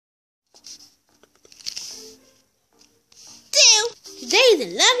Today is a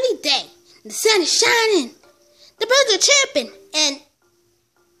lovely day. The sun is shining. The birds are chirping. And,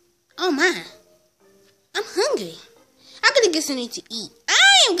 oh my, I'm hungry. I'm going to get something to eat. I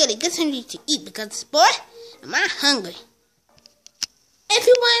am going to get something to eat because, boy, am I hungry. If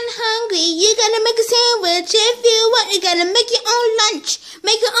you want hungry, you gotta make a sandwich. If you want, you gotta make your own lunch.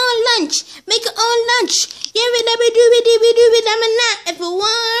 Make your own lunch. Make your own lunch. Yeah, I'm a nut. If you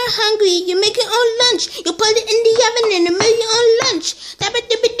want hungry, you make your own lunch. You put it in the oven and you make your own lunch. And you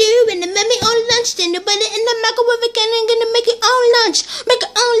make your own lunch. Then you put it in the microwave again and gonna make your own lunch. Make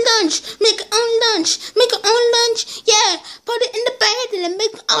your own lunch. Make your own lunch. Make your own lunch. Yeah, put it in the bed and then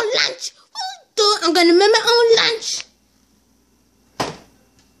make your own lunch. I'm gonna make my own lunch.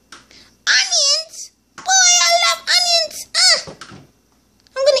 Onions! Boy, I love onions!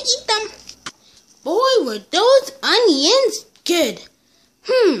 I'm gonna eat them. Boy, were those onions good.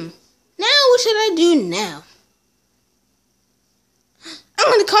 Now what should I do now?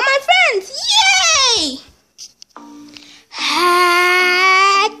 I'm gonna call my friends. Yay!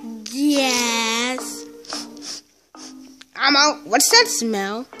 Yes. Elmo, what's that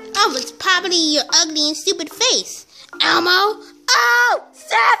smell? Oh, it's probably your ugly and stupid face. Elmo? Oh,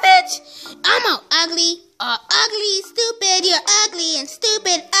 savage! Elmo, ugly, or ugly, stupid. You're ugly and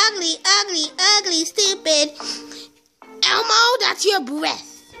stupid. Ugly, ugly, ugly, stupid. Elmo, that's your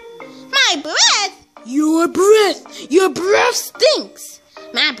breath. My breath? Your breath. Your breath stinks.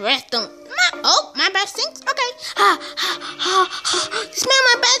 My breath don't. My breath stinks? Okay. Smell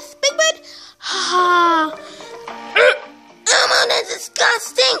my breath, Big Bird? Elmo, that's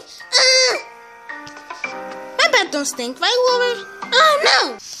disgusting. My breath don't stink, right, Wolver? Oh,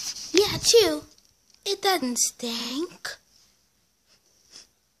 no. Yeah, true. It doesn't stink.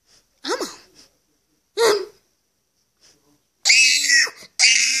 Elmo.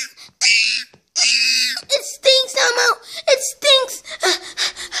 It stinks, Elmo. It stinks. I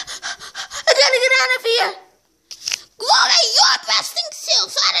gotta get out of here. Glory, your breath stinks too,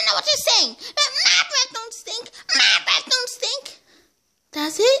 so I don't know what you're saying. My breath don't stink. My breath don't stink.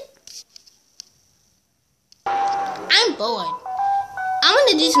 Does it? I'm bored. I'm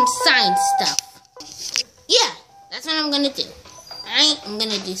gonna do some science stuff. Yeah, that's what I'm gonna do. Alright, I'm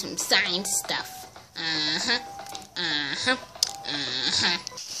gonna do some science stuff.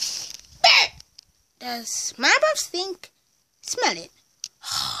 Bert! Does my breath stink? Smell it.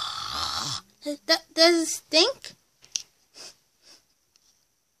 Does it stink?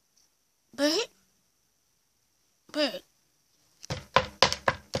 Bert? Bert?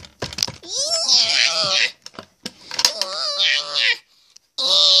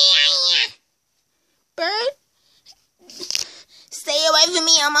 Bert? Stay away from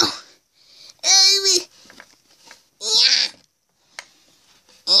me, Elmo.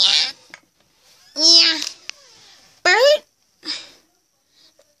 Bert?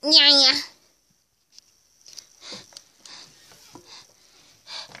 Yeah.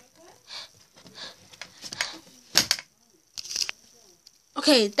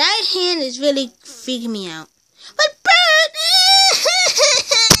 Okay, that hand is really freaking me out. But Bert!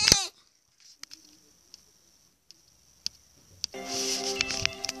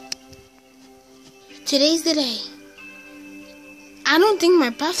 Today's the day. I don't think my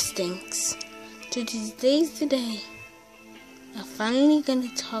breath stinks. Today's the day. I'm finally gonna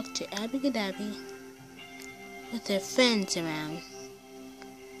talk to Abby with their friends around.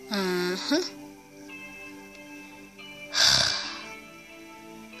 I'm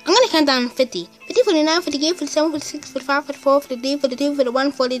gonna count down 50. 50, 49, 58, 47, 46, 45, 44, 53, 42,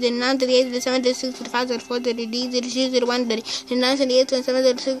 41, 40, 39, 38, 37, 36, 35, 34, 33, 32, 31, 39, 38, 27,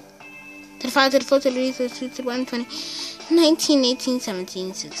 36, 35, 34, 33, 32, 31, 20, 19, 18,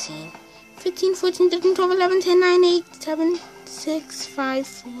 17, 16, 15, 14, 13, 12, 11, 10, 9, 8, 7, 6, 5,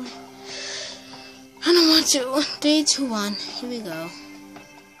 4. I don't want to. 3, 2, 1. Here we go.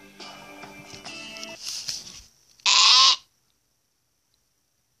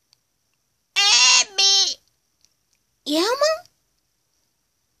 Elmo?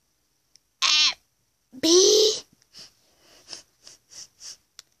 Abby?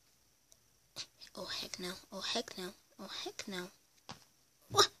 Oh, heck no. Oh, heck no. Oh, heck no.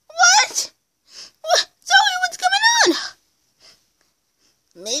 What? Zoe, what's going on?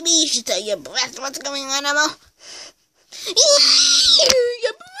 Maybe you should tell your breath what's going on, Elmo.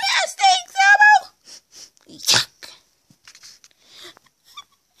 Your breath stinks, Elmo. Yuck.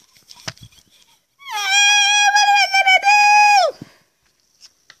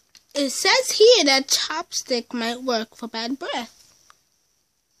 It says here that chopstick might work for bad breath.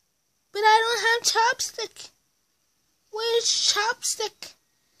 But I don't have chopstick. Where's chopstick?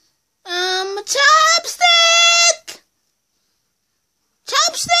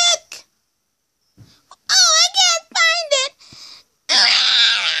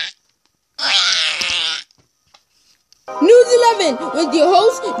 with your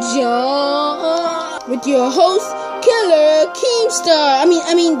host, John. With your host, Killer Keemstar.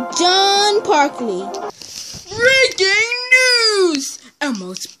 I mean, John Parkley. Breaking news!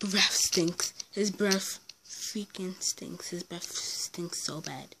 Elmo's breath stinks. His breath freaking stinks. His breath stinks so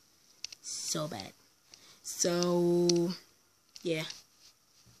bad. So bad. So, yeah.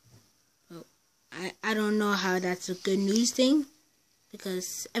 Well, I don't know how that's a good news thing.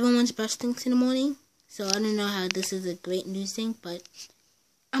 Because everyone's breath stinks in the morning. So I don't know how this is a great news thing. But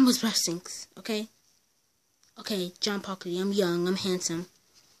Elmo's breath stinks. Okay? Okay, John Parkley. I'm young. I'm handsome.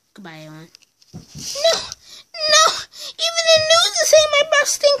 Goodbye, everyone. No! No! Even the news is saying my breath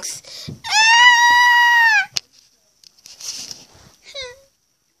stinks.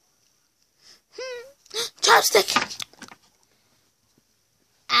 Chopstick!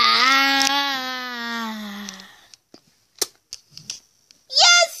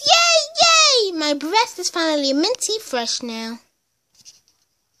 Yes! Yay! Yay! My breath is finally minty fresh now.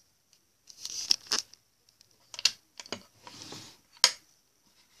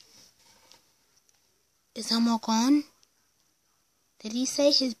 Is Elmo gone? Did he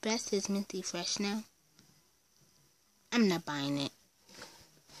say his breath is minty fresh now? I'm not buying it.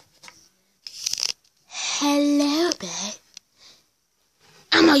 Hello, Bert.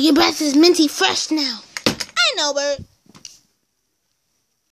 Elmo, your breath is minty fresh now. I know, Bert.